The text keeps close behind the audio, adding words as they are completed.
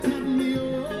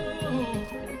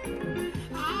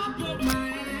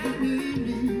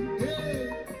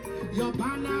Your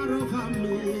banner over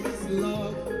me is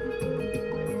love.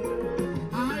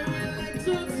 I will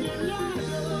exalt you,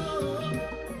 Lord,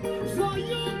 for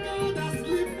you, God, has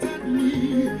lifted me.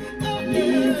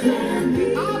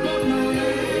 Out of my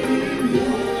enemy.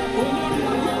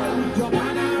 Your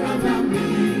banner over me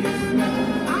is love.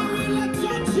 I will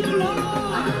exalt you, Lord.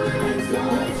 I will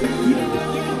exalt you,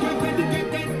 Lord.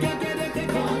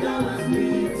 God has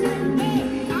lifted me.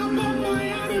 Out of my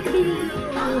enemy.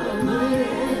 Out of my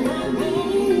enemy.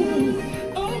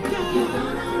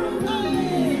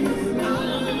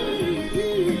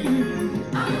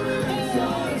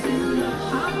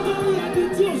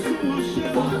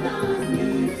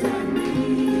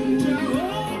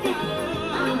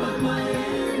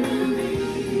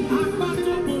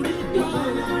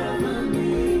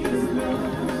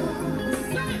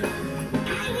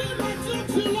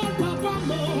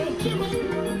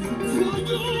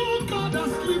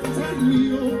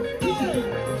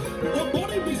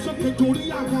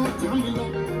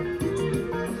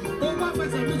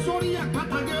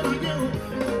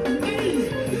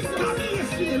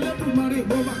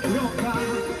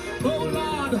 Oh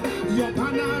Lord, your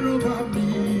banner over me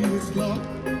is love.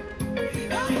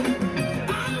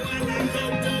 I will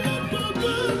exalt you,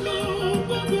 Lord,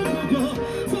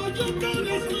 for you God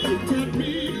has lifted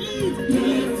me,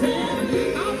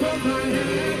 out of my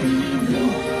enemy.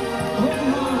 Oh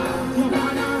Lord, your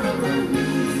banner over me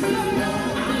is love.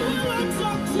 I will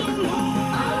exalt you,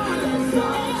 Lord. I will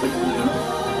exalt you,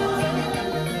 Lord,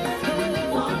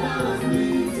 for thou hast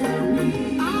lifted me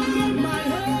out of my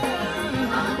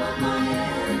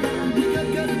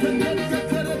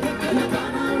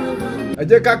ẹ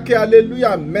jẹ́ ká kí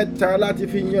hallelujah mẹ́ta láti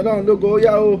fi yin Ọlọ́run lógo ó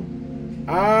yá o.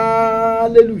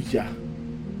 Hallelujah,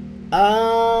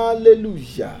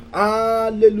 hallelujah,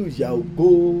 hallelujah, ògo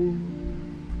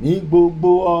ní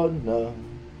gbogbo ọ̀nà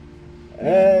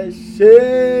ẹ ṣé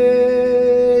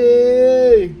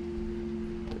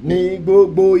ní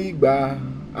gbogbo ìgbà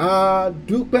a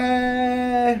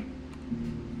dúpẹ́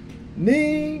ní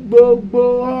gbogbo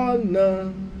ọ̀nà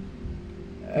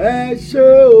ẹ ṣé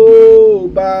o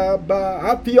bàbá.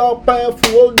 A fi ọpẹ́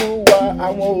fún Olúwa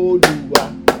àwọn olúwa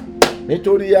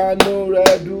nítorí àánú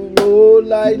rẹ̀ dúró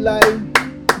láíláí.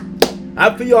 A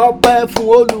fi ọpẹ́ fún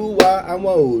Olúwa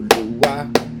àwọn olúwa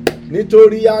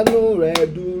nítorí àánú rẹ̀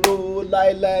dúró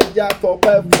láíláí. Já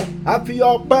fọpẹ́ fún. A fi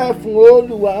ọpẹ́ fún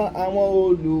Olúwa àwọn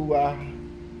olúwa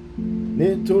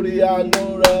nítorí àánú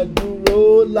rẹ̀ dúró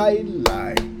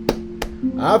láíláí.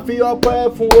 A fi ọpẹ́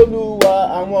fún Olúwa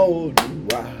àwọn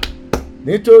olúwa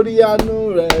nítorí àánú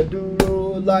rẹ̀ dúró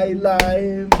láíláí.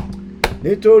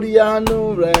 Nítorí àánú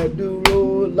rẹ̀ dúró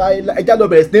láíláí. Ẹ já lọ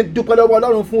bẹ̀rẹ̀ sí ní dúpẹ́ lọ́wọ́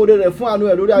Ọlọ́run fún oore rẹ̀, fún àánú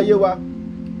rẹ̀ lórí ayé wa.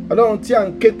 Ọlọ́run tí à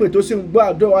ń ké pè tó sì ń gbọ́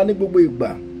àdúrà wa ní gbogbo ìgbà.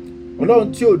 Ọlọ́run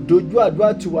tí ò dojú àdúrà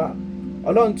tiwa.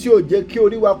 Ọlọ́run tí ò jẹ́ kí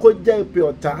orí wa kó jẹ́ ìpè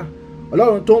ọ̀tá.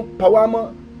 Ọlọ́run tó ń pa wá mọ́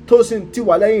tó sì ń tì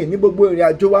wá lẹ́yìn ní gbogbo ìrìn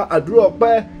àjò wa. Àdúrà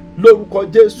ọpẹ́ lórúkọ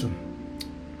Jésù,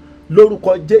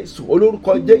 lórúkọ Jésù,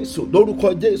 olórúkọ Jésù, lórúkọ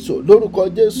Jésù, lórúkọ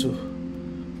Jésù.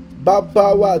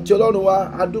 Bàbá wa àti Ọlọ́run wa,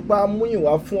 adúpẹ́ amúyìn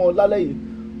wá fún ọ lálẹ́ yìí.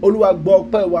 Olúwa gbọ́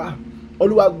ọpẹ́ wa,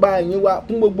 Olúwa gba ìyìn wa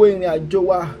fún gbogbo ìrìn àjò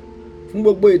wa, fún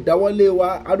gbogbo ìdáwọ́lé wa.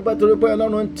 Adúpẹ́ torí pé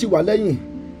Ọlọ́run ń tì wá lẹ́yìn.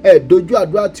 Ẹ dojú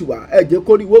àdúrà tì wá, ẹ jẹ́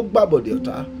kó rí wó gbàbọ̀dẹ̀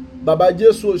ọ̀tá. Bàbá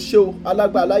Jésù o ṣé o,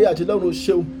 alágbára láyé àti lọ́run o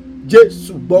ṣé o.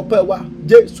 Jésù gbọ́ ọpẹ́ wa,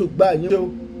 Jésù gba ìyìn o.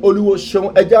 Olúwa ṣeun,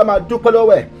 ẹ jẹ́ á máa dúpẹ́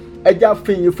lọ́wọ́ ẹ̀, ẹ jẹ́ á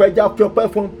fi ìyìn fún, ẹ jẹ́ á fi ọpẹ́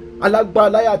fún alágbára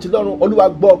láyé àti lọ́run. Olúwa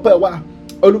gbọ́ ọpẹ́ wa,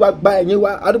 Olúwa gba ìyìn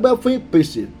wa. Adúpẹ́ fún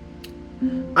ìpèsè,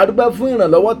 adúpẹ́ fún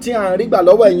ìrànlọ́wọ́ tí à ń rí gbà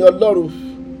lọ́wọ́ ẹ̀yin Ọlọ́run.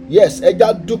 Yes, ẹ jẹ́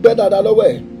á dúpẹ́ dáadáa lọ́wọ́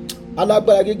ẹ̀.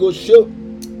 Alágbára gíga o ṣé o,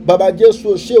 bàbá Jésù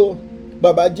o ṣé o,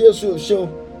 bàbá Jésù o ṣé o,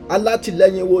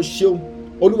 alátìlẹ́yìn wo ṣé o.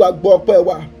 Olúwa gbọ́ ọpẹ́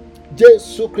wa,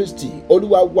 Jésù Kristi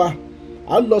Olúwa wa.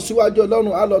 À ń lọ síwájú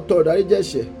Ọlọ́run, à lọ tọrọ ìdáríjì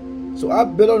ẹ̀ṣẹ̀. So à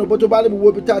bẹ̀ Ọlọ́run bó tó bá níbi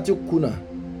wo bí tá a ti kùnà,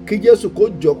 kí Jésù kó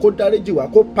jọ kó dáríjì wá,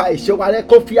 kó pa ẹ̀ṣẹ̀ wa rẹ́,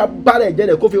 kó fi agbára ẹ̀jẹ̀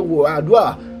rẹ̀ kó fi wò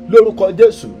àdúrà lórúkọ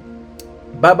Jésù.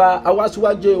 Bàbá àwa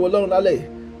síwájú ìwọ Ọlọ́run lálẹ́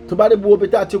tó bá níbi wo bí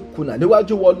tá a ti kùnà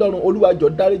níwájú ìwọ Ọlọ́run. Olúwa jọ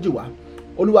dáríjì wá,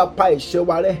 Olúwa pa ẹ̀ṣẹ̀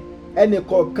wa rẹ́, ẹnì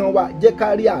kọ̀ọ̀kan wa jẹ́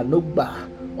ká rí àánú gbà.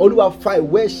 Olúwa fa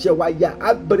ìwé ẹ̀ṣẹ̀ wa ya.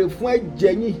 A béèrè fún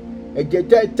ẹ̀jẹ̀ yín, ẹ̀jẹ̀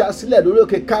tẹ́ ẹ ta sílẹ̀ lórí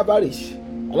òkè Calvary.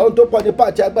 Ọlọ́run tó pọ̀ nípa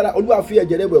àti agbára, Olúwa fi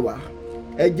ẹ̀jẹ̀ rẹ̀ wẹ̀ wá,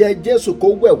 ẹ̀jẹ̀ Jésù kó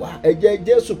wẹ̀ wá, ẹ̀jẹ̀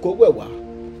Jésù kó wẹ̀ wá.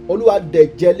 Olúwa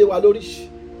dẹ̀jẹ̀ lé wa lórí,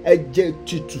 ẹ̀jẹ̀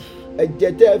tutù,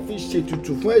 ẹ̀jẹ̀ tẹ́ ẹ fi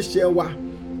ṣètùtù fún ẹ̀ṣẹ̀ wa.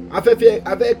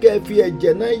 Afẹ́kẹ́ fi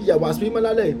ẹ̀jẹ̀ náà yà wá sí mímọ́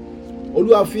lálẹ́.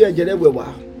 Olúwa fi ẹ̀jẹ̀ rẹ̀ wẹ̀ wá,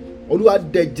 Olúwa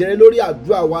dẹ̀jẹ̀ rẹ̀ lórí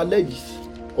àdúrà wa lẹ́yìn.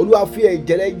 Olúwa fi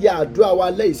ẹ̀jẹ̀ rẹ̀ yà àdúrà wa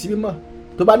lẹ́yìn sí mímọ́.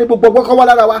 Tó bá ní gbogbo ọgbọ́n kọ́ wá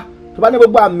lára wa, tó bá ní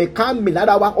gbogbo àmì káàmì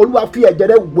lára wa olúwa fi ẹ̀jẹ̀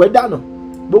rẹ̀ wẹ̀ dànù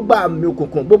gbogbo àmì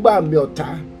òkùnkùn gbogbo àmì ọ̀tá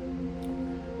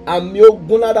àmì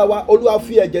ogun lára wa olúwa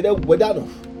fi ẹ̀jẹ̀ rẹ̀ wẹ̀ dànù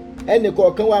ẹnì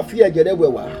kọ̀ọ̀kan wa fi ẹ̀jẹ̀ rẹ̀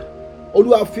wẹ̀ wá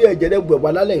olúwa fi ẹ̀jẹ̀ rẹ̀ wẹ̀ wá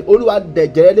lálẹ́ olúwa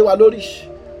dẹ̀jẹ̀ rẹ̀ lé wa lórí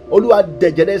olúwa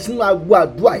dẹ̀jẹ̀ rẹ̀ sínú agbo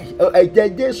àdúrà ẹ̀jẹ̀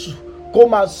Jésù kó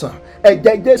máa sàn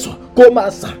ẹ̀jẹ̀ Jésù kó máa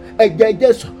sàn ẹ̀jẹ̀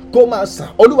Jésù kó máa sàn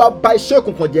olúwa bà iṣẹ́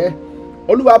òkùnkùn jẹ́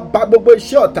olúwa bà gbogbo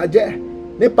iṣẹ́ ọ̀tá jẹ́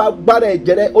nípa agbára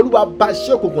ẹ̀jẹ̀ rẹ̀ olúwa bà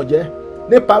iṣẹ́ òkùnkùn jẹ́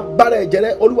nípa agbára ẹ̀jẹ̀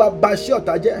rẹ̀ olúwa bà iṣẹ́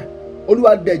ọ̀tá jẹ́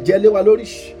olúwa dẹ̀jẹ̀ lé wa lórí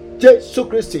Jésù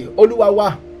Kristi olúwa wa.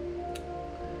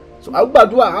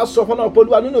 àgbàdua a sọ fún ọ̀pọ̀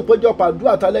olúwa nínú ìpéjọpọ̀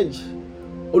àdúrà tálẹ̀ yìí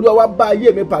olúwa wa bá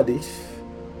ayé mi pàdé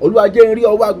olúwa jẹ́ n rí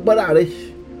ọwọ́ agbára rẹ̀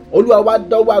olúwa wa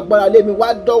dọ́wọ́ agbára lé mi wá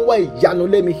dọ́wọ́ ìyanu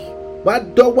lé mi wá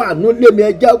dọ́wọ́ àánú lé mi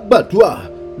ẹ jẹ́ gbàdúrà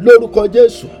lórúkọ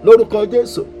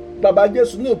Jésù bàbá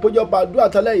Jésù ní ìpéjọpọ̀ àdúrà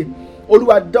tálẹ̀ yìí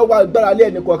olúwa dọ́wọ́ agbára lé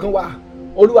ẹnì kọ̀ọ̀kan wa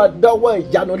olúwa dọ́wọ́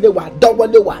ìyanu lé wa dọ́wọ́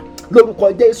lé wa lórúkọ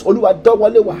Jésù olúwa dọ́wọ́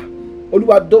lé wa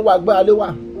olúwa dọ́wọ́ agbára lé wa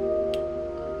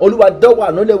olúwa dọ́wọ́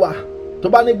àánú lé wa tó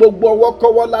bá ní gbogbo ọwọ́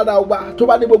kọ́wọ́ lára wa tó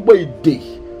bá ní gbogbo ìdè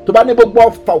tó bá ní gbogbo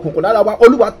ọfà òkùnkùn lára wa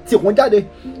olúwa tì wọ́n jáde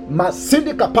mà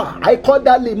síndí kàpá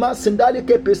àìkọ́dálì má síndálì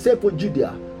képe sẹ́fù jùdíà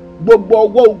gbogbo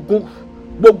ọwọ́ ogun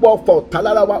gbogbo ọfà ọ̀tá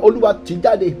lára wa olúwa tì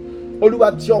jáde olúwa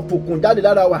tì ọfà òkùnkùn jáde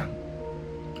lára wa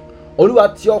olúwa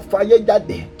tì ọfà ayé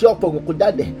jáde tì ọfà òkùnkùn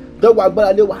jáde dọ́wọ́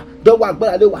agbára lé wa dọ́wọ́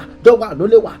agbára lé wa dọ́wọ́ àánú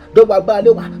lé wa dọ́wọ́ agbára lé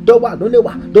wa dọ́wọ́ àánú lé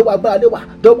wa dọ́wọ́ agbára lé wa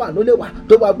dọ́wọ́ àánú lé wa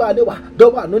dọ́wọ́ agbára lé wa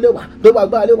dọ́wọ́ àánú lé wa dọ́wọ́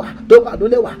agbára lé wa dọ́wọ́ àánú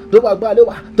lé wa dọ́wọ́ agbára lé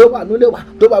wa dọ́wọ́ àánú lé wa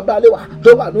dọ́wọ́ agbára lé wa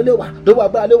dọ́wọ́ àánú lé wa dọ́wọ́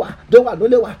agbára lé wa dọ́wọ́ àánú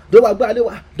lé wa dọ́wọ́ agbára lé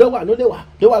wa dọ́wọ́ àánú lé wa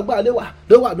dọ́wọ́ agbára lé wa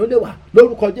dọ́wọ́ àánú lé wa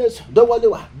lórúkọ Jésù dọ́wọ́ lé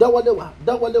wa dọ́wọ́ lé wa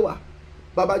dọ́wọ́ lé wa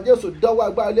bàbá Jésù dọ́wọ́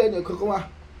agbára lé ẹnì kankan wa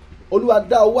olúwa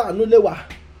dá ọwọ́ àánú lé wa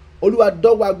olúwa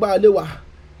dọ́wọ́ agbára lé wa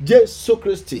Jésù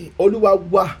Kristi olúwa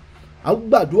wa à ń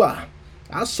gbàdúrà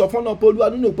à ń sọ fọ́nà pé olúwa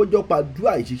nínú ìpéjọpọ̀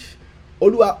àdúrà yìí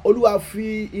olúwa fi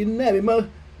iná ẹ̀mí mọ́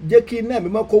jẹ́ kí iná ẹ̀mí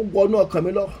mọ́ kó wọnú ọkàn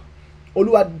mi lọ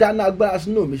olúwa dáná agbára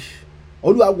sínú mi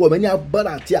olúwa wọ̀ mí ní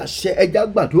agbára àti àṣẹ ẹja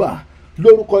gbàdúrà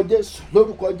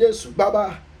lórúkọ Jésù bàbá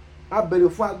a bèrè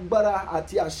fún agbára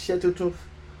àti àṣẹ tuntun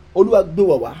olúwa gbé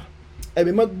wọ̀ wá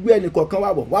ẹ̀mí mọ́ gbé ẹnìkọ̀ọ̀kan wá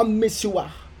bọ̀ wá mí sí wa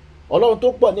ọlọ́run tó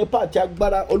pọ̀ nípa àti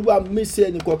agbára olúwa mí sí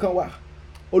ẹnìkọ̀ọ̀kan wá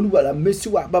olúwa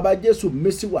mẹ́síwá bàbá Jésù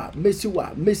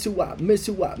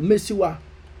mẹ́síwá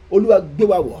olúwa gbé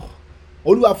wa wọ̀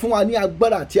olúwa fún wa ní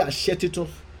agbára àti àṣẹ tuntun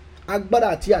agbára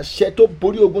àti àṣẹ tó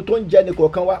borí ogun tó ń jẹ ẹnì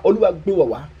kọ̀ọ̀kan wa olúwa gbé wa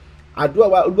wá àdúrà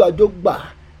wa olúwa jó gbà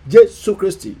Jésù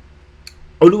Kristi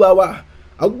olúwa wa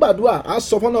àgbàdúrà á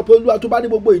sọ fọ́nà pé olúwa tó bá ní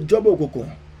gbogbo ìjọba òkùnkùn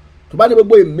tó bá ní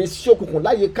gbogbo ìmísí òkùnkùn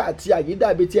láyìíká àti àyídà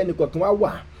ibi tí ẹnì kọ̀ọ̀kan wa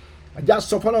wà àjà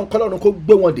sọ fọ́nà kọ́lọ́run kó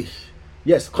gbé wọn dè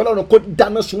yes kọ́lọ́run kó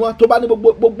dáná sun wọn tó bá ní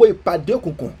gbogbo ìpàdé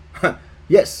òkùnkùn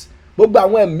yes gbogbo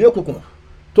àwọn ẹ̀mí òkùnkùn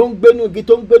tó ń gbénú igi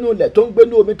tó ń gbénú ilẹ̀ tó ń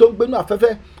gbénú omi tó ń gbénú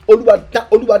afẹ́fẹ́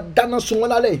olúwa dáná sun wọn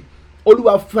lálẹ́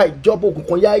olúwa fa ìjọba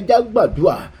òkùnkùn ya ẹja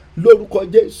gbàdúrà lórúkọ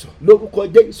Jésù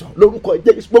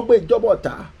gbogbo ìjọba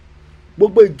ọ̀tá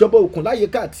gbogbo ìjọba òkùnkùn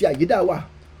láyìíká àti àyídà wa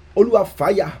olúwa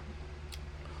fàáyà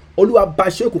olúwa bà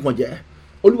iṣẹ́ òkùnkùn jẹ́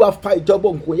olúwa fa ìjọba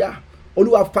òkùnkùn ya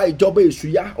olúwa fa ìjọba èṣù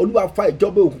ya olúwa fa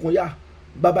ìjọba òkùnkùn ya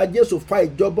bàbá Jésù fa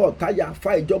ìjọba ọ̀tá ya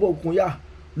fa ìjọba òkùnkùn ya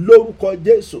lórúkọ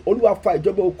Jésù olúwa fa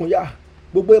ìjọba òkùnkùn ya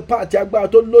gbogbo ipá àti agbára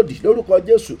tó lòdì lórúkọ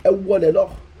Jésù ẹ wọlé lọ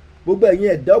gbogbo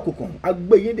ẹ̀yin ẹ̀dá òkùnkùn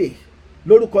agbẹ́yìndè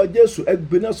lórúkọ Jésù ẹ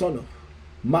gbiná sọnù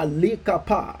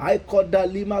màlíkàpá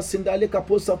àìkọ́dálímà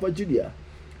síndálíkàpó sàfọ́júdìá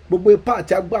gbogbo ipá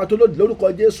àti agbára tó lòdì lórúkọ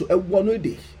Jésù ẹ wọnú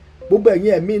ìdè gbogbo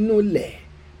ẹ̀yin ẹ̀mí inú ilẹ̀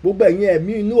gbogbo ẹ̀yin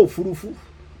ẹ̀mí inú òfurufú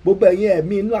gbogbo ẹ̀yin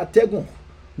ẹ̀mí inú atẹ́gùn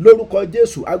lórúkọ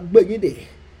Jésù agbẹ́yìndè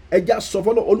ẹja sọ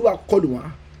fọlọ́ olúwa kọlù wọn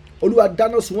olúwa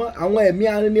dáná sun wọn àwọn ẹ̀mí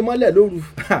arinimọ́lẹ̀ lóru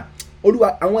olúwa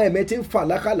àwọn ẹ̀mí tí ń fà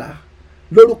lákàlà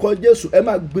lórúkọ Jésù ẹ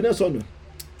máa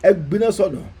gbiná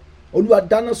sọnù olúwa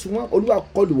dáná sun wọn olúwa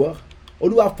kọlù wọn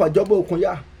olúwa fàjọbọ òkun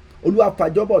ya olúwa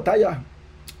fàjọbọ ọ̀tá ya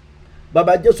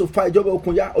bàbá Jésù fa ìjọba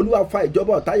òkun ya olúwa fa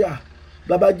ìjọba ọ̀tá ya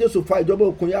bàbá Jésù fa ìjọba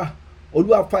òkun ya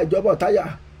olúwa fa ìjọba ọ̀tá ya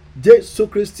Jésù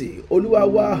Kristi olúwa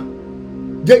wa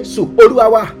Jésù olúwa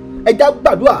wa ẹja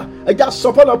gbàdúrà ẹja sọ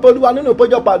fọlọ pé olúwa nínú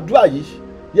ìpéjọpọ̀ àdúrà yìí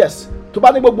yes tó bá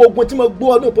ní gbogbo ogun tí mo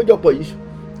gbọ́ nínú ìpéjọpọ̀ yìí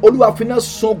olúwa finá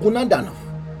sun ogun náà dànù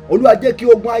olúwa jẹ́ kí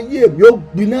ogun ayé mi ó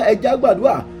gbiná ẹja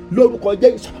gbàdúrà lórúkọ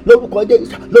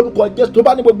Jésù tó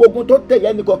bá ní gbogbo ogun tó tẹ̀yẹ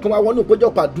ẹnìkọ̀ọ̀kan wa wọnú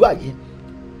ìpéjọpọ̀ àdúrà yìí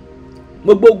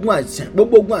gbogbo ogun àìsàn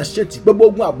gbogbo ogun àṣetì gbogbo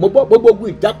ogun àmúbọ̀ gbogbo ogun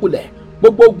ìjákulẹ̀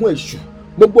gbogbo ogun èṣù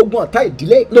gbogbo ogun ọ̀tá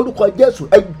ìdílé lórúkọ Jésù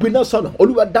ẹ gbiná sọnù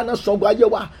olúwa dáná sun ogun ayé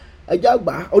wa ẹjẹ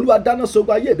àgbà olúwa dáná sun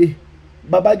ogun ayé mi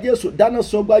bàbá Jésù dáná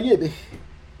sun ogun ayé mi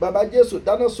bàbá Jésù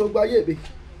dáná sun ogun ayé mi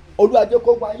olúwa jẹ́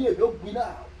kó ogun ayé mi ó gbiná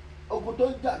ogun tó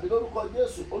ń jà mí lórúkọ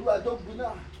Jésù Olúwa jọ̀ọ́ gbiná.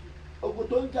 Ogun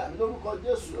tó ń jà mí lórúkọ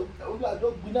Jésù Olúwa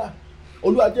jọ̀ọ́ gbiná.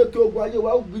 Olúwa jẹ́ kí ogun ayé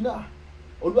wa ó gbiná.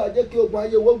 Olúwa jẹ́ kí ogun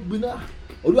ayé wa ó gbiná.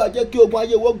 Olúwa jẹ́ kí ogun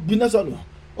ayé wa ó gbiná sọnù.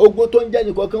 Ogun tó ń jẹ́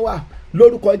nìkankan wà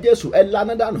lórúkọ Jésù ẹ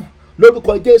lànà dànù.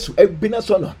 Lórúkọ Jésù ẹ gbiná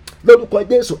sọnù. Lórúkọ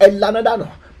Jésù ẹ lànà dànù.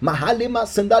 Mahalima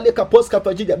sindale kapos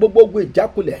kapajide gbogbo ogun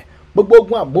ìjákulẹ̀, gbogbo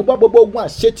ogun àmúbọ́, gbogbo ogun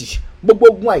àṣetì, gbogbo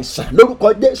ogun àìsàn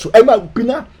lórúkọ Jésù ẹ máa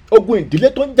gbiná. Ogun ìdílé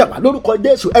tó ń jà wá lórúkọ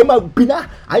Jésù ẹ máa gbiná.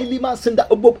 Àìlímà sinda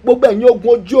gbogbo ẹ̀yin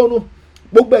ogun ojú ọ̀run,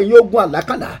 gbogbo ẹ̀yin ogun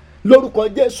àlákàlà lórúkọ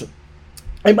Jésù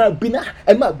ẹ máa gbiná,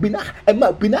 ẹ máa gbiná, ẹ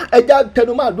máa gbiná. Ẹja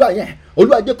tẹnumọ́ àdúrà yẹn.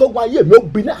 Olúwa jẹ́ kí ogun ayé mi ó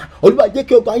gbiná. Olúwa jẹ́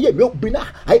kí ogun ayé mi ó gbiná.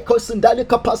 Àìkọ́ sindale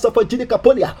kapasọ̀fọ̀ jírí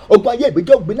kapọ́lìà. Ogun ayé mi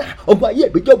jẹ́ gbiná. Ogun ayé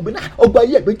mi jẹ́ gbiná. Ogun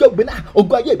ayé mi jẹ́ gbiná.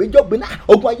 Ogun ayé mi jẹ́ gbiná.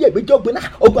 Ogun ayé mi jẹ́ gbiná.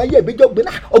 Ogun ayé mi jẹ́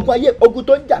gbiná. Ogun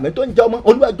tó ń jà mí tó ń jà ọmọ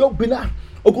Olúwa jẹ́ gbiná.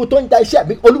 Ogun tó ń jà iṣẹ́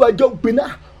mi Olúwa jẹ́ gbiná.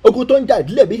 Ogun tó ń jà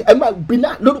ìdílé mi ẹ máa gbiná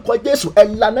lórúkọ Jésù ẹ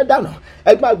lànà dànù.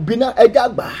 Ẹ máa gbiná ẹ já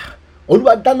gbà.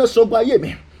 Olúwa dáná sun ogun ayé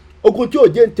mi. Ogun tí ò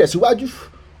jẹ́ ń tẹ̀síwájú.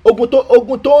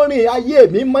 Ogun tó ń rìn ayé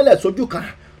mi mọ́lẹ̀ sójú kan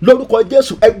lórúkọ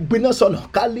Jésù ẹ gbiná sọnù.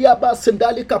 Kaliaba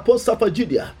sindali kapo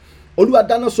safajidia. Olúwa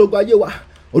dáná sun ogun ayé wa.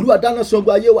 Olúwa dáná sun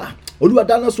ogun ayé wa. Olúwa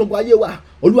dáná sun ogun ayé wa.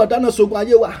 Olúwa dáná sun ogun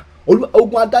ayé wa.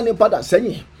 Ogun adáni padà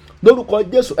sẹ́yìn lórúkọ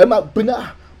Jésù ẹ máa gbiná.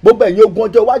 Gbogbo ẹ̀yin ogun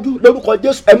ọjọ́ iwájú lórúkọ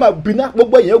Jésù ẹ máa gbiná.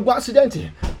 Gbogbo ẹ̀yin ogun accident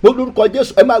lórúkọ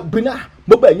Jésù ẹ máa gbiná.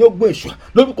 Gbogbo ẹ̀yin ogun èṣù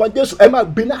lórúkọ Jésù ẹ máa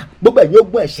gbiná. Gbogbo ẹ̀yin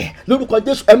ogun ẹ̀ṣẹ̀ lórúkọ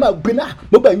Jésù ẹ máa gbiná.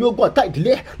 Gbogbo ẹ̀yin ogun ọ̀tá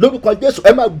ìdílé lórúkọ Jésù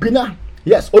ẹ máa gbiná.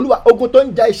 Yes, Olúwa ogun tó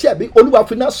ń ja iṣẹ́ mi Olúwa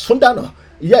fi iná sun dànù.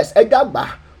 Yes, ẹ dàgbà.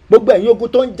 Gbogbo ẹ̀yin ogun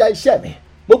tó ń ja iṣẹ́ mi,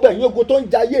 gbogbo ẹ̀yin ogun tó ń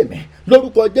ja ayé mi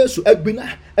lórúkọ Jésù ẹ gbiná.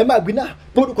 Ẹ máa gbiná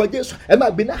lórúkọ Jésù ẹ máa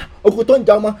gbiná. Ogun tó ń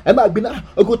ja ọmọ ẹ máa gbiná.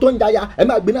 Ogun tó ń ja aya ẹ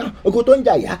máa gbiná. Ogun tó ń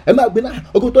ja ìyá ẹ máa gbiná.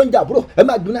 Ogun tó ń ja àbúrò ẹ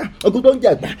máa gbiná. Ogun tó ń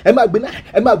ja ẹ̀gbọ́n ẹ máa gbiná.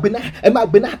 Ẹ máa gbiná. Ẹ máa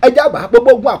gbiná. Ẹ dàgbà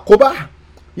gbogbo ogun àkóbá.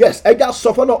 Yes, ẹ já sọ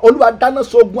fọlọ Olúwa dáná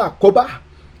sun ogun àkóbá.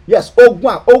 Yes,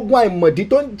 ogun àìmọ̀dí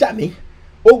tó ń jà mí.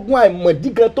 Ogun àìmọ̀dí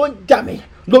gan tó ń jà mí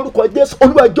lórúkọ Jésù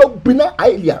Olúwa jọ̀ọ́ gbiná.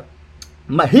 Àìlíà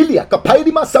mahilia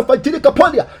kapairima safajiri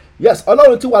kapolia. Yes,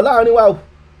 Ọlọ́run ti wà láàrin wa o.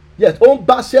 Yes, ó ń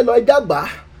bá ṣe lọ ẹja gbà.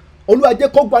 Olúwa jẹ́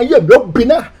kó gba ayé mi ó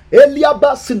gbiná.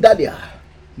 Eliaba sindalia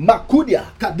makudia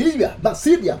kadilia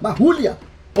basilia mahulia.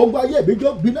 Ogun ayé mi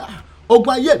jọ̀ọ́ gbiná.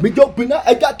 Ogun ayé mi jọ̀ọ́ gbiná.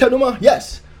 Ẹja tẹnumọ́.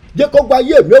 Yes, jẹ́ kó gba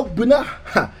ayé mi ó gbiná.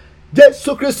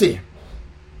 Jésù Kristi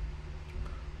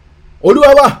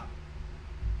Olúwa wa.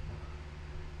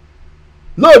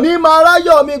 Lónìí máa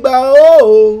ráyọ̀ mi gbà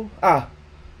ó.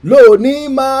 Lónìí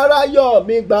máa ráyọ̀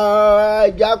mi gbà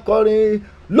ẹja kọrin.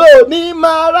 Lónìí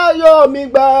máa ráyọ̀ mi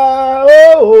gbà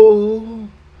ó.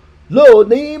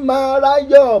 Lónìí máa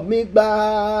ráyọ̀ mi gbà.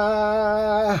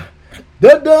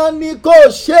 Dandan ni kò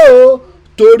ṣe o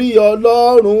torí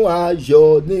Ọlọ́run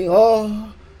ayọ̀ ni ọ́.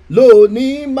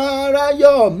 Lónìí máa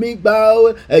ráyọ̀ mi gbà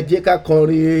ó. Ẹ jẹ́ ká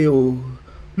kọrin o.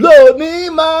 Lónìí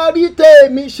máa rí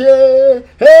tèmi ṣe.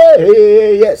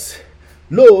 Yes.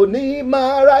 Lónìí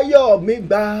máa ráyọ̀ mi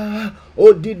gbà.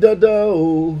 Ó di dandan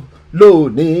o.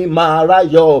 Lónìí máa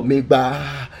ráyọ̀ mi gbà.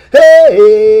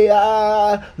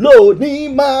 Lónìí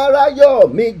máa ráyọ̀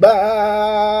mi gbà.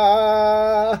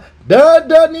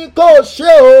 Dandan ni kò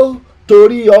ṣe o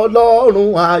torí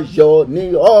Ọlọ́run ayọ̀ ni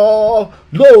ọ́.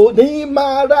 Lónìí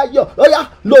máa ráyọ̀. Óyá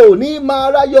lónìí máa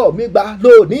ráyọ̀ mi gbà.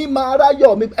 Lónìí máa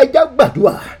ráyọ̀ mi gbà. Ẹ jẹ́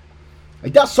gbàdúrà. Ẹ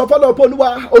jẹ́ sọ fọ́lọ́ pé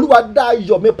Olúwa dá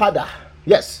ayọ̀ mi padà.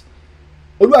 Yes,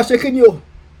 Olúwa ṣe kí ni o.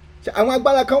 Àwọn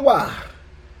agbára kan wà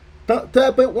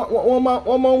tẹ́ pé wọ́n máa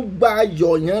ń gba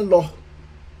ayọ̀ yẹn lọ.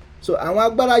 So àwọn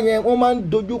agbára yẹn wọ́n máa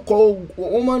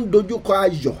ń dojúkọ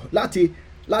ayọ̀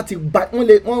láti gba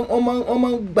wọ́n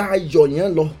máa ń gba ayọ̀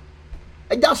yẹn lọ.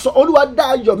 Ẹ já sọ Olúwa dá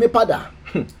ayọ̀ mi padà.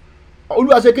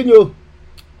 Olúwa ṣe kí ni o.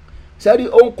 Sẹ́rí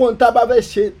ohunkóhun tá a bá fẹ́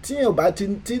ṣe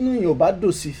tínú yìí ò bá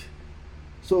dùn sí.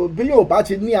 So bí yóò bá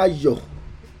ti ní ayọ̀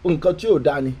nǹkan tí ò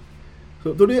dá ni. So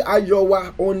torí ayọ̀ wa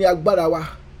òun ni agbára wa.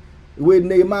 Ìwé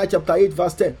Nehemiah chapter 8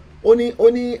 verse 10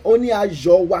 ó ní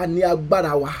ayọ̀ wa ní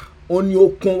agbára wa, òun ni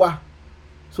okun wa.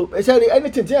 So sẹ́rí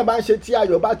anything tí yẹn bá ń ṣe tí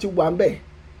ayọ̀ bá ti wà ń bẹ̀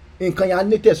nǹkan yẹn á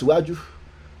ní tẹ̀síwájú.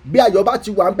 Bí ayọ̀ bá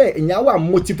ti wà ń bẹ̀ èèyàn wà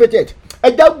motivated. Ẹ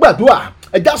já gbàdúrà.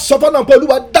 Ẹ já sọ fọ́nà pé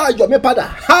Olúwa dá ayọ̀ mi padà.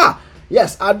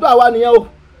 Yes, àdúrà wa nìyẹn o.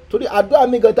 Torí àdúrà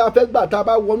mi gan tá a fẹ́ gbà tá a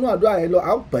bá wọnú àdúrà yẹn lọ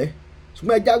à ń pẹ́.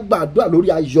 Ṣùgbọ́n ẹ já gbàdúrà lórí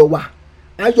ayọ̀ wa.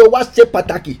 Ayọ̀ wa ṣe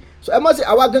pàtàkì. So ẹ má ṣe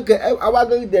àwa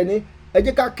gangan dẹ̀ ni ẹ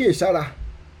jẹ́ ká kíyè sára.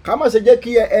 Ká má ṣe jẹ́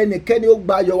kí ẹnikẹ́ni ó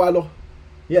gba ayọ̀ wa lọ.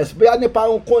 Yes, bóyá nípa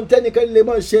ohunkóhun tẹ́nikẹ́ni lè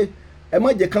má ṣe ẹ má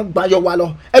jẹ́ kán gba ayọ̀ wa lọ.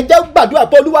 Ẹ jẹ́ gbàdúrà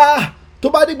pé Olúwa tó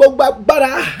bá ní gbogbo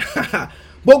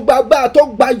agbára tó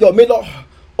gba ayọ̀ mi lọ.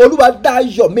 Olúwa dá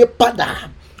ayọ̀ mi padà.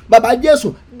 Bàbá Jésù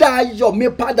dá ayọ̀ mi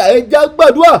padà. Ẹ jẹ́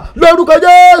gbàdúrà lórúkọ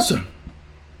Jésù.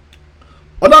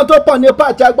 Ọlọ́run tó pọ̀ nípa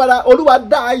àti agbára, Olúwa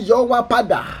dá ayọ̀ wa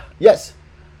padà.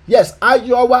 Yes,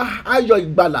 ayọ̀ wa, ayọ̀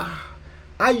ìgbàlà,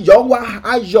 ayọ̀ wa,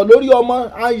 ayọ̀ lórí ọmọ,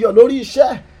 ayọ̀ lórí iṣẹ́,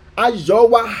 ayọ̀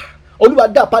wa, Olúwa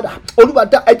dá padà, Olúwa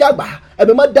dá ẹja àgbà,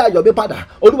 ẹ̀mí mọ́ dá ayọ̀ mi padà,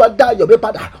 Olúwa dá ayọ̀ mi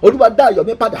padà, Olúwa dá ayọ̀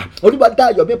mi padà, Olúwa dá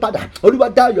ayọ̀ mi padà, Olúwa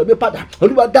dá ayọ̀ mi padà,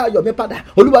 Olúwa dá ayọ̀ mi padà,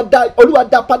 Olúwa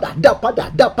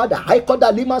dá padà, àìkọ́dà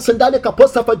lima sindale kapo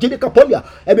safajiri kapolia,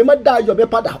 ẹ̀mí mọ́ dá ayọ̀ mi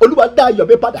padà, Olúwa dá ayọ̀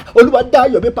mi padà, Olúwa dá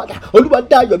ayọ̀ mi padà, Olúwa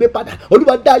dá ayọ̀ mi padà,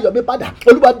 Olúwa dá ayọ̀ mi padà,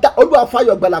 Olúwa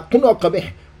fayọ̀ gbàlà kúnú ọkàn mi,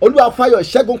 Olúwa fayọ̀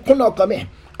ìṣẹ́gun kúnú ọkàn mi,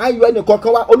 ayọ̀ ẹnì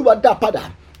kọ̀ọ̀kan wa, Olúwa dá padà.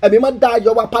 Ẹ̀mí máa dá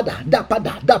ayọ̀ wa padà, dá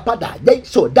padà,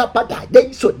 Jésù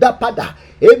dá padà,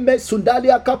 Eme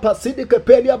Sundalia Kapasidi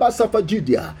Kepelia Basafa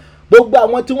Judea. Gbogbo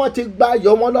àwọn tí wọ́n ti gba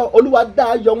ayọ̀ wọn lọ, Olúwa dá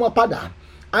ayọ̀ wọn padà.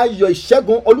 Ayọ̀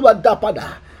ìṣẹ́gun, Olúwa dá padà.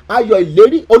 Ayọ̀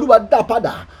ìlérí, Olúwa dá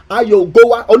padà. Ayọ̀ ògo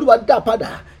wa, Olúwa dá padà.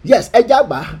 Yes, ẹja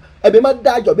àgbà, ẹ̀mí máa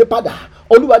dá ayọ̀ mi padà.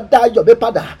 Olúwa dá ayọ̀ mi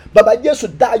padà. Bàbá Jésù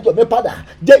dá ayọ̀ mi padà.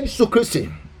 Jésù Kristi.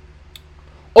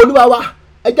 Olúwa wa,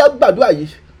 ẹja gbàdúrà yìí.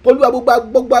 Olúwa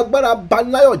gbogbo agbára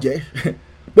abaniláyọ̀ jẹ́,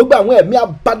 gbogbo àwọn ẹ̀mí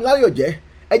abaniláyọ̀ jẹ́,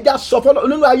 ẹja sọ fọlọ́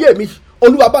nínú ayé mi,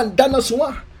 Olúwa bá ń dáná sun wá.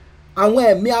 Àwọn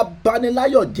ẹ̀mí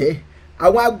abaniláyọ̀ jẹ́,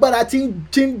 àwọn agbára tí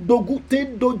ń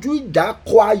dojú ìjà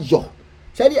kọ ayọ̀.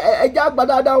 Ṣẹ́ni ẹja gbà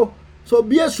dáadáa o. So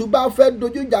bí Èṣù bá fẹ́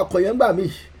dojú ìjà kọ yẹn gbà mí,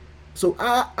 so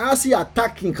á sì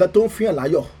attack nǹkan tó ń fi hàn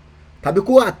láyọ̀, tàbí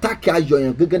kó attack ayọ̀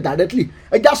yẹn gẹ́gẹ́ directly.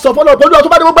 Ẹja sọ fọlọ́ Olúwa tó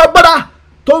bá dé gbogbo agbára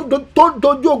tó ń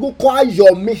dojú ogun kọ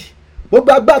ayọ̀ mi.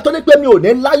 Gbogbo agbára tó ní pé mi ò ní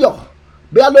láyọ̀,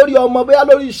 bóyá lórí ọmọ, bóyá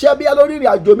lórí iṣẹ́, bóyá lórí ìrìn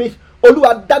àjò mi,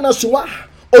 Olúwa dáná sun wá.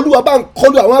 Olúwa bá ń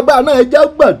kọlu àwọn agbára náà, ẹ jẹ́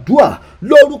gbàdúrà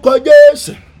lórúkọ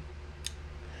Jésù.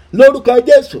 Lórúkọ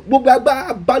Jésù, gbogbo agbára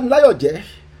abaniláyọ̀ jẹ́,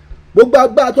 gbogbo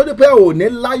agbára tó ní pé ò ní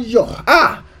láyọ̀,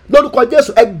 lórúkọ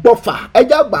Jésù ẹ gbọ̀fà, ẹ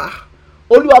jẹ́ gbà.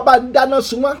 Olúwa bá ń dáná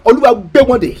sun wá, Olúwa gbé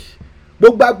wọn dè.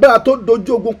 Gbogbo agbára tó ń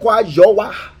dojú ogun kọ ayọ̀ wa,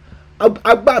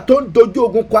 agbára tó ń dojú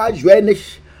ogun kọ ayọ̀ ẹni,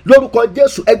 lórúkọ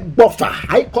Jésù ẹgbọ̀fà,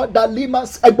 àìkọ́dà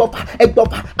limas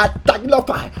ẹgbọ̀fà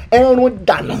àtàgílọ́fà, ẹrun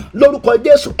dànù, lórúkọ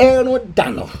Jésù ẹrun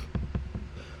dànù.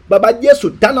 Bàbá Jésù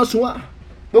dáná sun wá.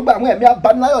 Gbogbo àwọn ẹ̀mí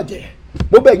abaniláyọ̀ jẹ́,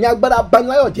 gbogbo ẹ̀yin agbára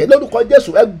abaniláyọ̀ jẹ́, lórúkọ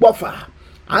Jésù ẹgbọ̀fà,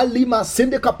 alima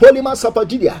sindika polima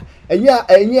safajidia,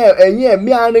 ẹ̀yin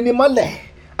ẹ̀mí arinimọ́lẹ̀,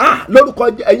 lórúkọ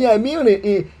ẹ̀yin ẹ̀mí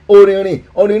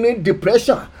òrìnrìn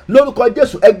depression, lórúkọ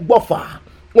Jésù ẹgbọ̀fà,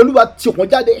 Olúwa tì wọ́n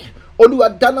jáde, Olúwa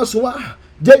dáná sun wá.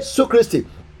 Jésù Kristi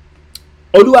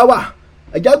Olúwa wa,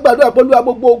 ẹ̀jẹ̀ gbàdúrà pé Olúwa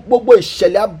gbogbo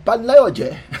ìṣẹ̀lẹ̀ abaniláyọ̀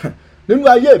jẹ́ nínú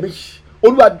ayé mi,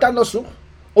 Olúwa dáná sun,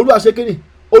 Olúwa ṣe kíni,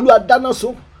 Olúwa dáná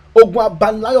sun ogun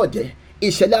abaniláyọ̀ jẹ́,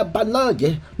 ìṣẹ̀lẹ̀ abaniláyọ̀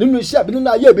jẹ́ nínú iṣẹ́ àbí nínú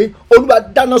ayé mi, Olúwa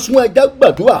dáná sun. Ẹ̀jẹ̀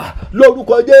gbàdúrà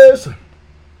lórúkọ Jésù,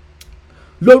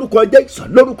 lórúkọ Jésù,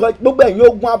 lórúkọ gbogbo ẹ̀yin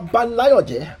ogun abaniláyọ̀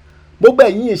jẹ́, gbogbo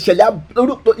ẹ̀yin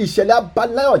ìṣẹ̀lẹ̀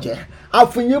abaniláyọ̀ jẹ́,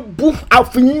 àfihàn bú,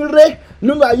 àfihàn rẹ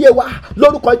nínú ayé wa,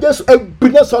 lórúkọ Jésù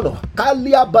ẹgbìnà sọnù,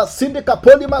 kálíàbà síndíkà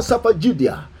pólímà sọfọ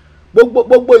judea.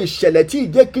 Gbogbo ìṣẹ̀lẹ̀ tí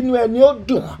ìjẹ́ kínú ẹni ó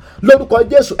dùn, lórúkọ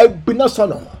Jésù ẹgbìnà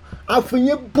sọnù,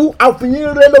 àfihàn bú,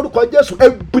 àfihàn rẹ, lórúkọ Jésù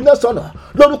ẹgbìnà sọnù,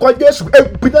 lórúkọ Jésù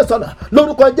ẹgbìnà sọnù,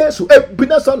 lórúkọ Jésù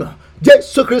ẹgbìnà sọnù.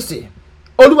 Jésù Kristi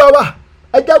Olúwa wa,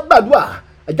 ẹjẹ́ gbàdúrà,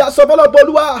 ẹjẹ́ sọ fọlọ́pọ̀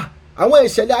Olúwa, àwọn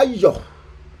ìṣẹ̀lẹ̀ ayọ̀,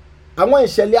 àwọn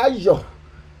ìṣẹ̀lẹ̀ ayọ̀,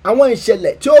 àwọn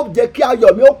ìṣẹ̀lẹ̀ tí ó jẹ́ kí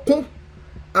ayọ̀ mi ó kún,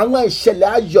 àwọn ìṣẹ̀lẹ̀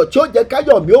ayọ̀ tí ó jẹ́ kí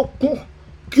ayọ̀ mi ó kún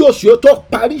kí oṣù yóò tó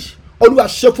parí, Olúwa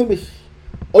ṣe fún mi.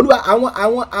 Olúwa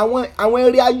àwọn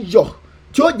eré ayọ̀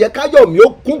tí ó jẹ́ kí ayọ̀ mi ó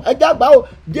kún, ẹjẹ́ àgbà o.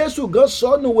 Jésù gan sọ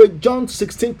nùwé John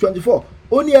 16:24,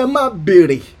 ó ní ẹ máa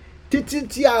béèrè títí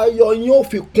tí ayọ̀ yín ó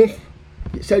fi kún.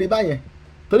 Ṣẹ́rí báyẹn,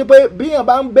 torí pé bí yẹn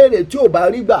bá ń béèrè tí ò bá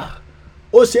rí gbà,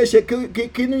 ó ṣeé ṣe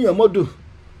kí níyàn mọ́ dùn,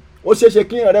 ó ṣeé ṣe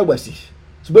kí yẹn rẹ̀wẹ̀sì,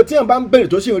 ṣùgbọ́n tí yẹn bá ń béèrè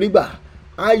tó sì ń rí gbà,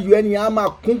 ayọ̀ ẹni á máa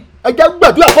kún. Ẹ jẹ́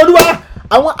gbàdúrà f'Olúwa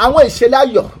àwọn ìṣẹ̀lẹ̀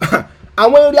ayọ̀,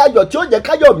 àwọn eré ayọ̀ tí ó jẹ́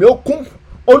káyọ̀ mi ó kún,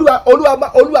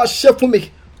 Olúwa ṣe fún mi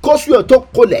kóṣù yẹn tó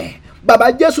kolẹ̀. Bàbá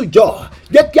Jésù jọ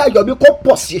jẹ́ kí ayọ̀ mi kó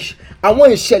pọ̀ sí, àwọn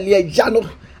ìṣẹ̀lẹ̀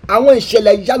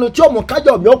ìyanu tí ó mú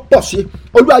káyọ̀ mi ó pọ̀ sí,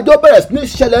 Olúwa jọ̀ọ́ bẹ̀rẹ̀ sí ní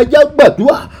ìṣẹ̀lẹ̀. Jẹ́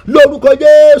gbàdúrà lórúkọ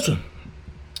Jésù,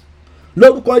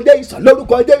 lórúkọ Jésù,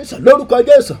 lórúkọ Jésù, lórúkọ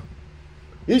Jésù.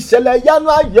 Ìṣẹ̀lẹ̀ ìyanu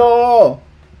ayọ̀,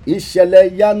 ìṣẹ̀lẹ̀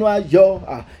ìyanu ayọ̀,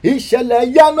 ìṣẹ̀lẹ̀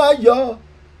ìyanu ayọ̀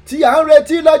tí à ń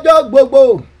retí lọ́jọ́ gbogbo,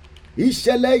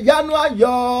 ìṣẹ̀lẹ̀ ìyanu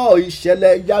ayọ̀,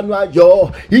 ìṣẹ̀lẹ̀ ìyanu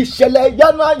ayọ̀, ìṣẹ̀lẹ̀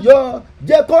ìyanu ayọ̀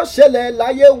jẹ́ kó ṣẹlẹ̀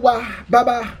láyé wa.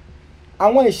 Bàbá,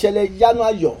 àwọn ìṣẹ̀lẹ̀ ìyanu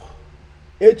ayọ̀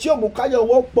etí òmùkáyọ̀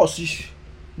wọ́n pọ̀ sí,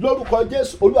 lórúkọ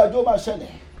Jésù Olúwa jọ̀ọ́ máa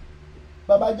ṣẹlẹ̀.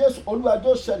 Bàbá Jésù Olúwa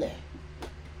jọ̀ọ́ ṣẹlẹ̀,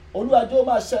 Olúwa jọ̀ọ́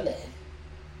máa ṣẹlẹ̀,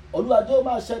 Olúwa jọ̀ọ́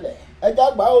máa ṣẹlẹ̀. Ẹja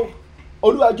gbà ó,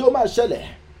 Olúwa jọ̀ọ́ máa ṣẹlẹ̀,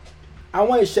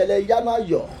 àwọn ìṣẹ̀lẹ̀ ìyanu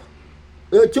ayọ̀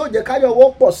èyí tí ó jẹ́ káyọ̀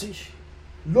wọ́n pọ̀ sí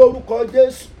lórúkọ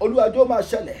Jésù. Olúwa jọ̀ọ́ máa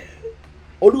ṣẹlẹ̀,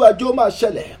 Olúwa jọ̀ọ́ máa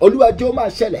ṣẹlẹ̀, Olúwa jọ̀ọ́ máa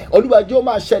ṣẹlẹ̀, Olúwa jọ̀ọ́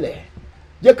máa ṣẹlẹ̀.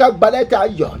 Jẹ́ ká gba lẹ́tà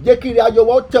ayọ̀, jẹ́ kí ire ayọ̀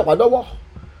wọ́n tẹ̀ wá lọ́wọ́,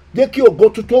 jẹ́ kí ògo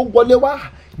tuntun wọlé wá,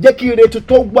 jẹ́ kí ire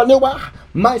tuntun wọlé wá.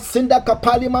 My sinda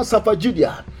kapali ma safa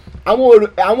Judia.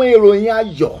 Àwọn ìròyìn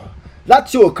ayọ̀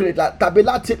láti òkèrè tàbí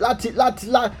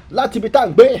láti ibi tá à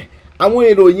ń gbé, àwọn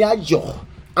ìròyìn ayọ̀,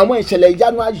 àwọn ìṣẹ̀lẹ̀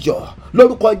ìyanu ayọ̀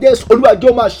lórúkọ Jésù. Olúwa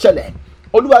jọ̀ọ́ máa ṣẹlẹ̀,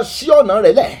 Olúwa ṣí ọ̀nà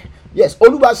rẹ̀ lẹ̀. Yes,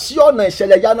 Olúwa ṣí ọ̀nà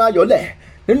ìṣẹ̀lẹ̀ ìyanu ayọ̀ lẹ̀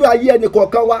nínú ayé ẹnì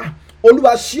kọ̀ọ̀kan wa.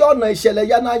 Olúwa ṣí ọ̀nà ìṣẹ̀lẹ̀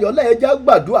ìyanu ayọ̀ lẹ̀. Ẹ jẹ́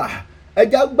gbàdúrà, ẹ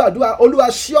jẹ́ gbàdúrà. Olúwa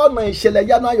ṣí ọ̀nà ìṣẹ̀lẹ̀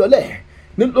ìyanu ayọ̀ lẹ̀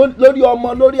lórí ọmọ,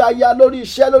 lórí aya, lórí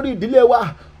iṣẹ́, lórí ìdílé wa.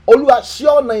 Olúwa ṣí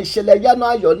ọ̀nà ìṣẹ̀lẹ̀ ìyanu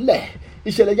ayọ̀ lẹ̀.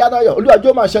 Ìṣẹ̀lẹ̀ ìyanu ayọ̀, Olúwa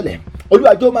jọ̀ọ́ máa ṣẹlẹ̀,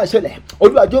 Olúwa jọ̀ọ́ máa ṣẹlẹ̀,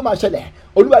 Olúwa jọ̀ọ́ máa ṣẹlẹ̀.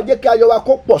 Olúwa jẹ́ kí ayọ̀ wa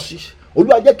kó pọ̀ sí,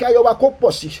 Olúwa jẹ́ kí ayọ̀ wa kó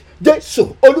pọ̀ sí. Jésù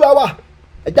Olúwa wa.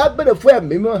 Ẹ jẹ́ bẹ̀rẹ̀ fún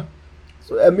ẹ̀mí mọ́.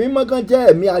 Ẹ̀mí mọ́ gan jẹ́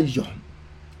ẹ̀mí ayọ̀.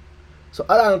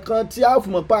 Ara nǹkan tí a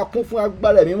fún mọ̀ pa kún fún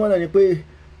agbára ẹ̀mí mọ́ náà ni pé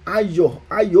ayọ̀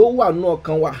wà nínú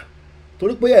ọkàn wa,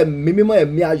 torí pé ẹ̀mí mímọ́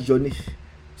ẹ̀mí ayọ̀ ni.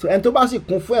 Ẹni tó bá sì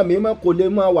kún fún ẹ̀mí mímọ́ kò lè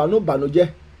máa wà ní ìbànújẹ́.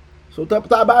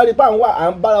 Tá a bá rí pé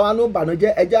à ń bára wa ní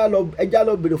ìbànújẹ́, ẹ jẹ́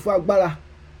lọ bèrè fún agbára,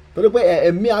 torí pé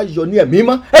ẹ̀mí ayọ̀ ni ẹ̀mí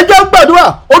mímọ́. Ẹ jẹ́ gbàdúrà,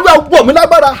 Olúwa wọ̀ mí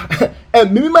lágbára,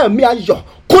 ẹ̀mí mímọ́ ẹ̀mí ayọ̀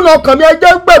kúnná ọkàn mi. Ẹ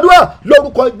jẹ́ gbàdúrà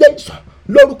lórúkọ Jésù,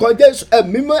 lórúkọ Jésù.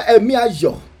 Ẹ̀mí mímọ́ ẹ̀mí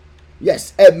ayọ̀, yes,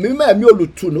 ẹ̀mí mímọ́ ẹ̀mí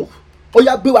olùtùnú. Ó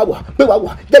yá gbé wa wọ̀, gbé wa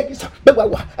wọ̀, Jésù gbé wa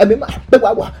wọ̀, ẹ̀mí mímọ́ gbé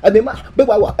wa wọ̀, ẹ̀mí mímọ́ gbé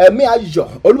wa wọ̀, ẹ̀mí ayọ̀.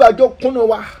 Olúwa jọ̀ọ́ kúnná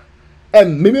wa,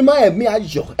 ẹ̀mí mímọ́ ẹ̀mí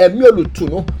ayọ̀, ẹ̀mí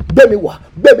olùtùnú. Gbé mi wọ̀,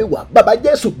 gbé mi wọ̀, bàbá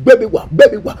Jésù gbé mi wọ̀, gbé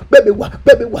mi wọ̀, gbé mi wọ̀,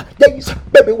 gbé mi wọ̀, Jésù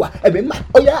gbé mi wọ̀, ẹ̀mí mímọ́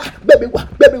ó yá gbé mi wọ̀,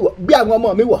 gbé mi wọ̀, gbé àwọn ọmọ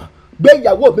mi wọ̀, gbé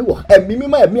ìyàwó mi wọ̀, ẹ̀mí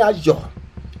mímọ́ ẹ̀mí ayọ̀,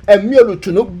 ẹ̀mí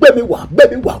olùtùnú. Gbé mi wọ̀, gbé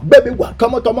mi wọ̀, gbé mi wọ̀,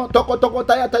 tọmọtọmọ, tọkọtọkọ,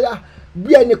 tayátayá.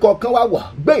 Gbé ẹnì kọ̀ọ̀kan wa wọ̀,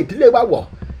 gbé ìdílé wa wọ̀,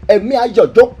 ẹ̀mí ayọ̀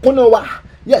jọ̀ọ́ kúnnú wa.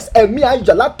 Yes, ẹ̀mí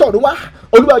ayọ̀ látọ̀run wá.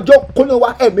 Olúwa jọ̀ọ́ kúnnú wa,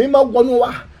 ẹ̀mí mímọ́ wọnú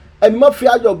wa, ẹ̀mí mímọ́ fi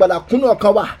ayọ̀ ìgbàlà kúnnú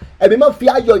ọkàn wa, ẹ̀mí mímọ́ fi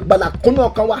ayọ̀ ìgbàlà kúnnú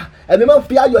ọkàn wa, ẹ̀mí mímọ́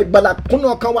fi ayọ̀ ìgbàlà kúnnú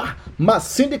ọkàn wa. Mà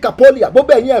síndíkà pọ́lì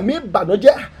àbóbẹ̀ ẹ̀yin ẹ̀mí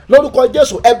ìbànújẹ́ lórúkọ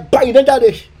Jésù ẹ bá iná jáde.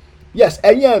 Yes,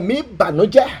 ẹ̀yin ẹ̀mí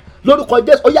ìbànújẹ́ lórúkọ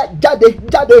Jésù ó yá jáde,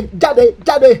 jáde, jáde,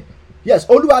 jáde. Yes,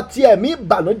 Olúwa ti ẹ̀mí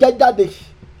ìbànújẹ́ jáde,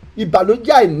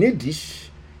 ìbànújẹ́ àìnídìí,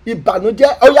 ìbànújẹ́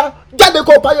ó yá jáde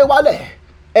kó fàyè wálẹ̀.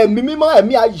 Ẹ̀mí mímọ́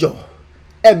ẹ̀mí ayọ̀,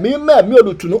 ẹ̀mí mímọ́ ẹ̀mí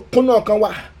olùtùnú kúnnú ọkàn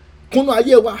wa, kúnnú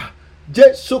ayé wa.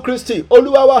 Jésù Kristi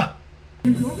Olúwa wa.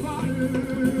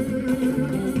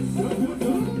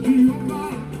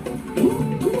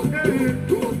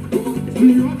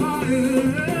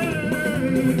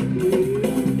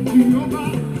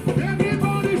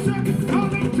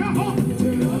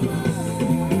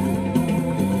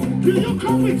 Do you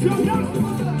come with your love?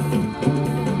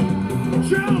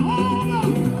 Jehovah.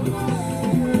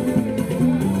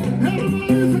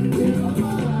 Everybody listen.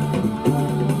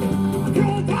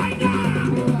 Provider.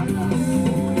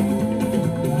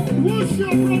 Who's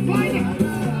your provider?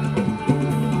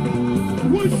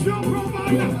 Who's your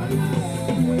provider?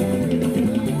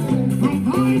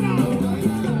 Provider.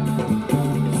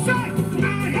 Say,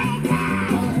 my helper.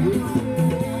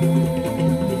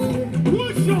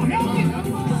 Who's your helper?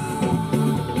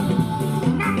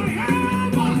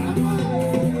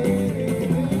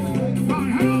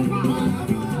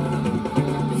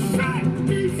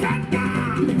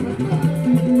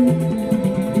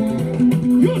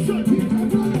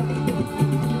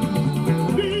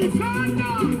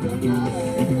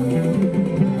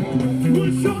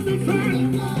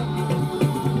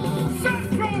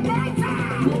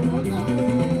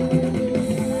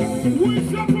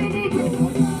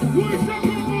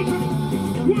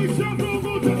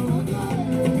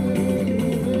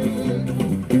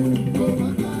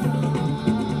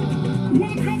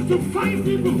 Welcome to 5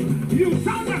 people. You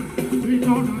found them. We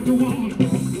don't have the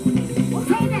world.